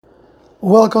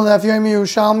Welcome to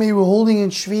Yerushalmi. We're holding in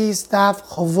Sheviis Daf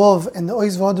Chovov in the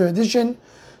Ois V'Ader edition,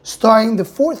 starting the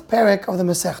fourth parak of the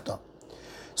Masechta.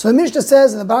 So the Mishnah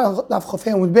says in the bottom of Daf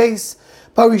Chofei with base,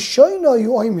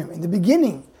 in the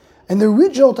beginning, in the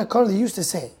original Takar they used to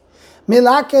say,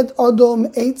 Melaket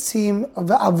Odom Eitzim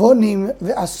Ve'avonim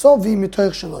Ve'asovim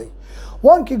Mitoich Shaloi.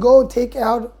 One could go and take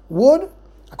out wood.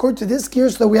 According to this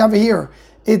gears that we have here,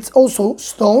 it's also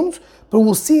stones, but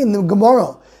we'll see in the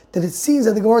Gemara that it seems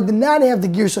that the Gemara did not have the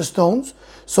gears of stones.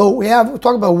 So we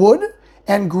talk about wood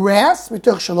and grass, he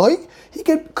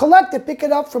could collect it, pick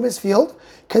it up from his field,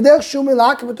 as he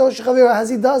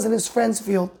does in his friend's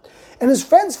field. In his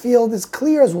friend's field, it's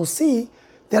clear, as we'll see,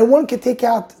 that one can take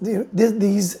out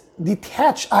these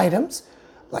detached items,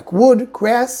 like wood,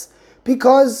 grass,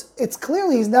 because it's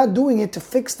clearly he's not doing it to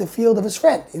fix the field of his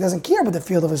friend. He doesn't care about the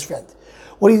field of his friend.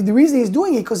 The reason he's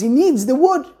doing it because he needs the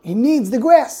wood, he needs the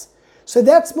grass. So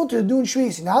that's mutter to do in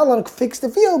Sheviis. You're not allowed to fix the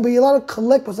field, but you're allowed to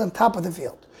collect what's on top of the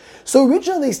field. So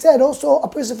originally they said also a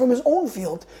person from his own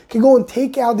field can go and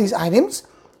take out these items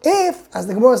if, as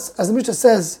the Mishnah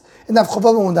says in Daf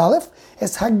Chovav Amud Aleph,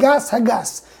 it's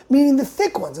hagas, meaning the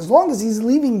thick ones. As long as he's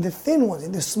leaving the thin ones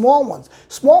and the small ones,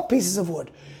 small pieces of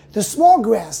wood, the small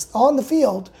grass on the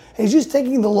field, and he's just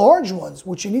taking the large ones,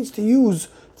 which he needs to use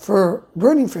for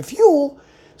burning for fuel.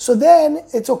 So then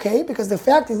it's okay, because the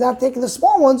fact he's not taking the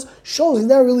small ones shows he's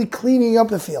not really cleaning up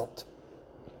the field.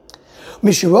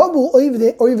 But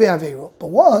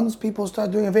once people start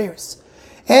doing Averis,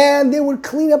 and they would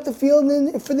clean up the field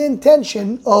for the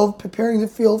intention of preparing the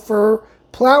field for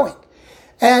plowing.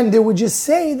 And they would just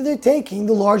say that they're taking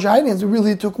the large items, they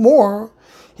really took more.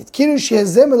 Then they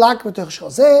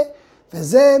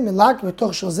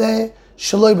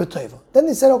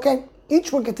said, okay,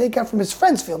 each one can take out from his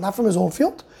friend's field, not from his own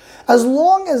field, as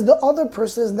long as the other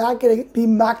person is not going to be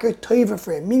makar toiva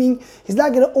for him, meaning he's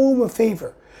not going to owe him a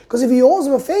favor. Because if he owes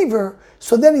him a favor,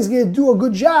 so then he's going to do a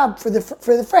good job for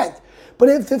the friend. But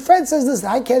if the friend says, listen,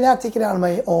 I cannot take it out on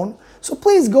my own, so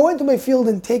please go into my field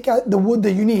and take out the wood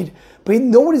that you need, but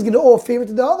nobody's going to owe a favor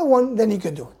to the other one, then he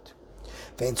could do it.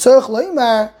 So you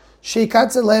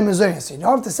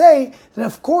don't have to say that,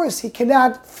 of course, he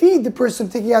cannot feed the person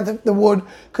taking out the wood,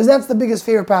 because that's the biggest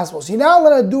favor possible. So you're not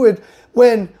allowed to do it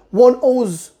when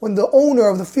the owner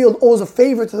of the field owes a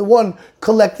favor to the one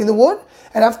collecting the wood.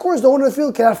 And of course, the owner of the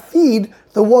field cannot feed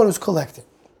the one who's collecting.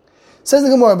 Says the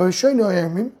Gemara, the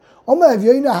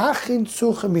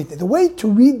way to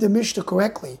read the Mishnah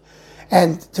correctly,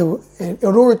 and in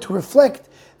order to reflect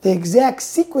the exact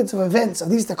sequence of events of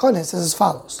these takanas, is as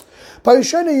follows. And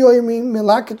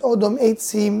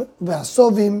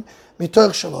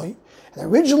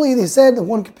originally they said that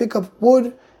one could pick up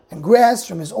wood and grass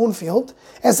from his own field,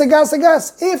 and sagas,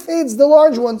 if it's the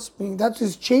large ones, meaning that's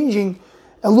just changing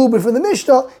a little bit from the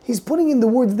Mishnah, he's putting in the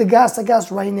words the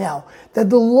sagas right now, that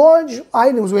the large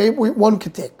items one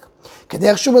could take.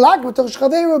 Meaning,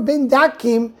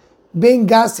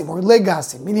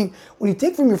 when you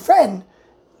take from your friend,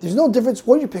 there's no difference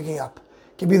what you're picking up.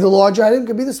 It could be the large item, it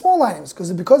could be the small items, because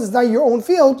it's not your own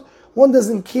field, one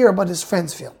doesn't care about his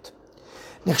friend's field.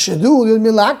 Then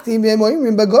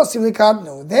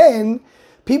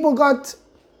people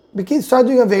started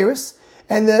doing Averis,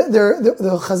 and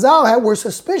the Chazal were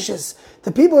suspicious.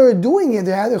 The people who are doing it,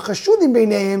 they're chashudim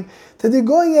b'neim, that they're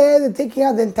going ahead and taking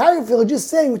out the entire field, just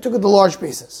saying we took out the large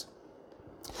pieces.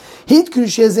 So they did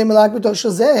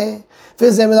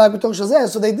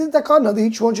takana that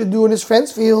each one should do in his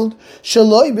friend's field,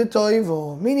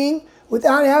 meaning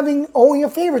without owing a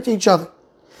favor to each other.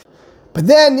 But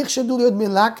then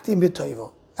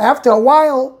after a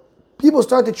while, people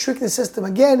start to trick the system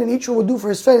again, and each one will do for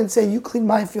his friend and say, you clean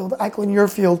my field, I clean your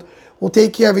field, we'll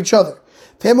take care of each other.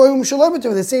 They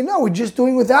say, no, we're just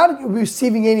doing without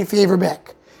receiving any favor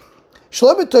back.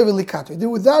 They do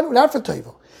without for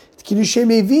toivo. They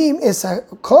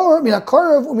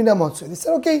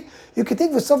said, okay, you can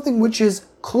take for something which is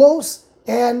close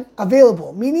and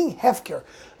available, meaning hefker.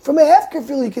 From a hefker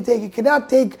field you can take, you cannot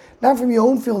take not from your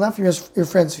own field, not from your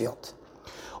friend's field.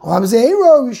 The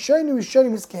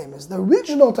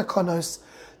original takanos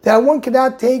that one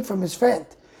cannot take from his friend,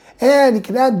 and he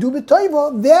cannot do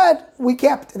b'toiva, that we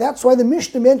kept. That's why the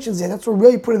Mishnah mentions it. That's what we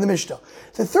really put in the Mishnah.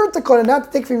 The third takana, not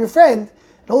to take from your friend,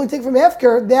 and only take from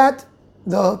hefker, that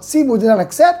the tzibur did not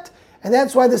accept, and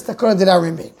that's why this takana did not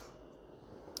remain.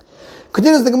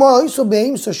 Continues the Gemara,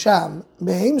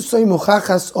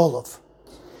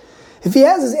 if he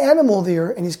has his animal there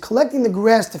and he's collecting the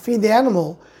grass to feed the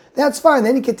animal, that's fine.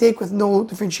 Then he can take with no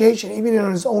differentiation, even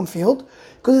on his own field,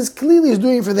 because it's clearly he's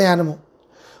doing it for the animal.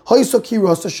 He had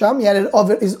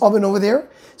his oven over there.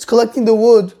 He's collecting the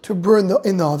wood to burn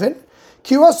in the oven.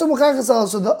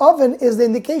 So the oven is the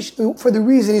indication for the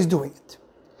reason he's doing it.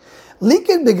 So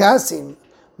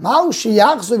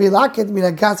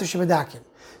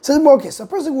a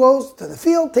person goes to the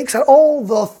field, takes out all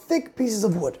the thick pieces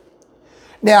of wood.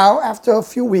 Now, after a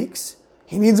few weeks,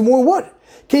 he needs more wood.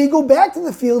 Can you go back to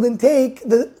the field and take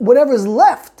whatever is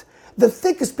left, the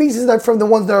thickest pieces that from the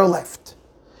ones that are left?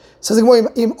 Says the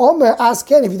Gemara,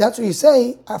 if that's what you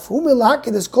say,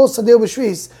 so this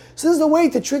is the way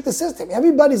to trick the system.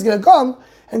 Everybody's going to come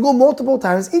and go multiple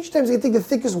times. Each time he's going to take the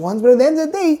thickest ones, but at the end of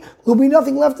the day, there will be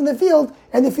nothing left in the field,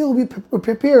 and the field will be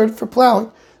prepared for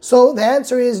plowing. So the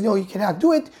answer is, no, you cannot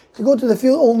do it. You can go to the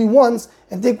field only once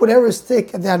and take whatever is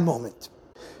thick at that moment.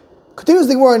 Continues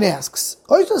the Gemara and asks,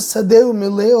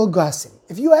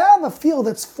 if you have a field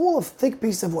that's full of thick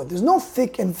pieces of wood, there's no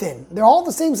thick and thin, they're all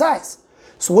the same size.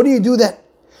 So what do you do then?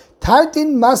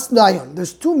 Tartin Masnayon.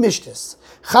 There's two mishnas.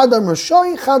 Chadar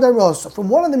Roshoi, Chadar Rosa. From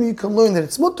one of them you can learn that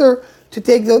it's mutter to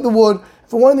take the wood.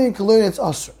 From one of them you can learn it's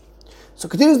asr. So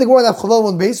continues the Gemara on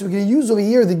Chaval base. We're going to use over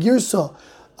here the girsa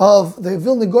of the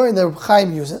Vilna Gaon that Reb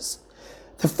Chaim uses.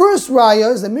 The first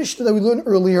raya is the mishnah that we learned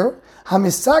earlier.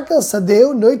 Hamisakel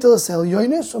sadeu noitel sel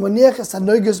yoinus umaniachas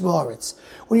hanoigus ba'aretz.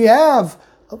 When you have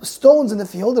stones in the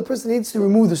field, the person needs to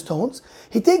remove the stones.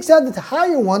 He takes out the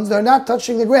higher ones that are not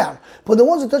touching the ground. But the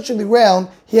ones that are touching the ground,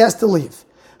 he has to leave.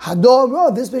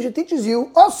 Hadom, this Mishnah teaches you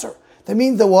asr. That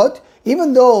means that what?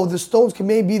 Even though the stones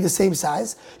may be the same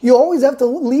size, you always have to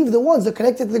leave the ones that are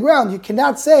connected to the ground. You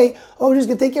cannot say, oh, we're just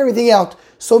going to take everything out.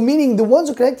 So meaning the ones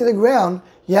that are connected to the ground,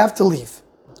 you have to leave.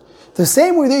 The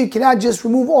same way that you cannot just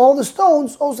remove all the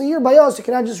stones, also here by us, you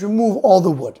cannot just remove all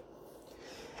the wood.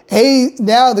 Hey,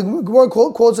 now the Gemara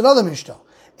quotes another Mishnah.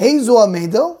 Eizu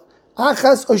amedel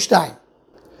achas oshtayim.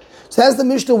 So that's the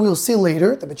Mishnah we'll see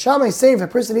later. The Beit Shammai is saying if a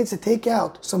person needs to take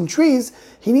out some trees,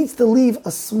 he needs to leave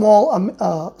a small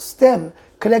stem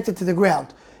connected to the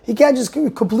ground. He can't just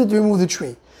completely remove the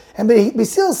tree. And they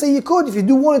still say you could, if you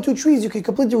do one or two trees, you can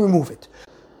completely remove it.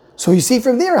 So you see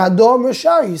from there, Hadom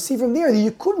Rashar, you see from there that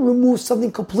you could remove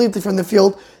something completely from the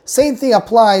field. Same thing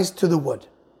applies to the wood.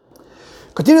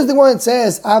 Continues the one that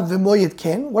says, Av v'moyed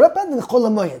ken. What about the chol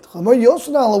hamoyed? Chol hamoyed, you're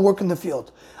also not allowed to work in the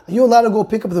field. Are you allowed to go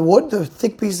pick up the wood, the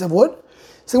thick piece of wood?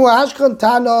 So we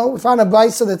found a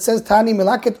brisa that says, Tani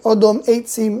melaket odom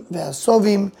eitzim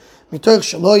ve'asovim mitoich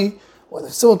shaloi, or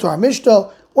similar to our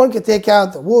Mishnah, one can take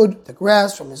out the wood, the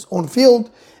grass from his own field,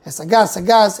 and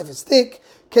sagas, if it's thick,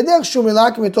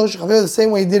 the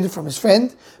same way he did it from his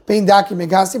friend. Being daki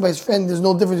megasi by his friend, there's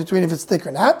no difference between if it's thick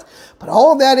or not. But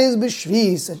all that is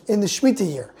b'shviis in the Shemitah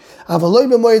year. Avaloi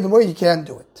b'moed, the more you can't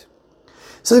do it.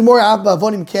 So the Gemara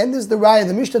avonim ken. This is the raya.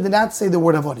 The Mishnah did not say the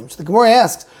word avonim. So the Gemara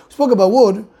asks, we spoke about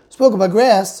wood, spoke about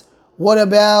grass. What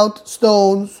about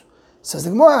stones? Says the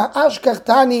Gemara, ashkach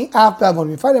tani af b'avonim.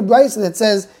 You find a brisa that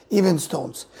says even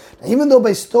stones. Now, even though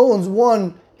by stones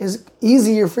one is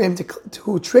easier for him to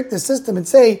trick the system and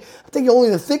say, I'm taking only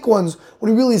the thick ones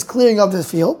when he really is clearing up the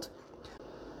field.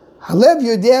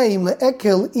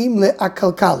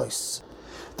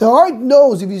 The heart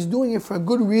knows if he's doing it for a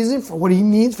good reason, for what he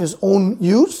needs, for his own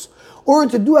use, or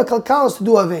to do a kalkalos, to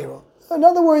do a veiro. In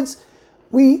other words,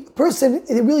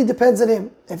 it really depends on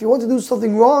him. If he wants to do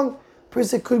something wrong, a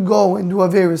person could go and do a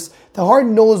veris. The heart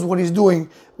knows what he's doing,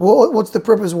 what's the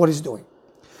purpose of what he's doing.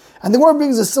 And the Gemara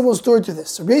brings a similar story to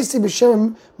this. Rabbi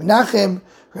B'Shem Menachem,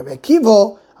 Rabbi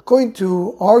Akiva, according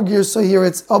to our girsa here,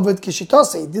 it's Avad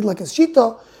Kishitase. He did like a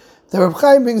shita. The Rabbi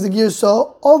Chaim brings the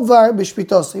girsa Ovar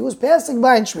B'Shmitase. He was passing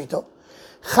by in Shmita.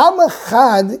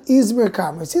 Chamachad Izmir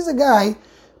Karma. He sees a guy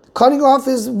cutting off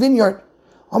his vineyard.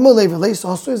 Amalei V'leis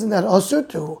also, isn't that also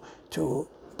to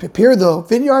prepare the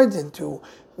vineyard and to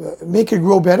make it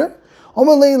grow better?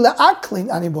 Amalei La'aklin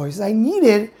Aniboy. I need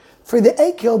it for the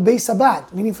ekel beis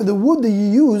abad, meaning for the wood that you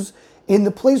use in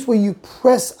the place where you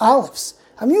press olives.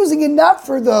 I'm using it not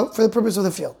for the purpose of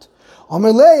the field.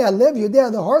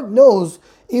 The heart knows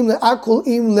if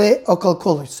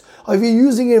you're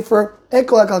using it for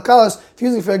ekel akalkalos, if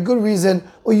you're using it for a good reason,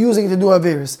 or using it to do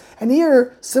averis. And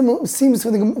here seems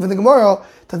for the Gemara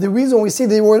that the reason we see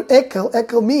the word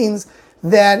ekel means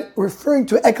that referring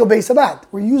to ekel beis abad.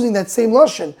 We're using that same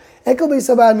lashon. Ekel beis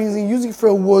abad means you're using it for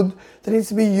a wood that needs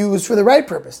to be used for the right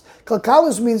purpose.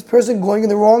 Kalkalus means person going in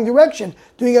the wrong direction,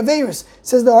 doing a virus. It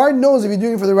says the heart knows if you're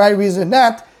doing it for the right reason or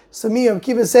not. So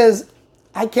Kiva says,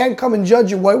 I can't come and judge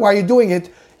you why you're doing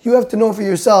it. You have to know for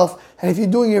yourself. And if you're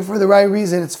doing it for the right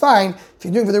reason, it's fine. If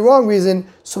you're doing it for the wrong reason,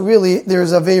 so really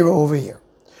there's a veira over here.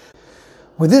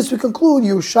 With this we conclude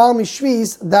Yerushalmi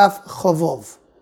Sheviis Daf Chavov.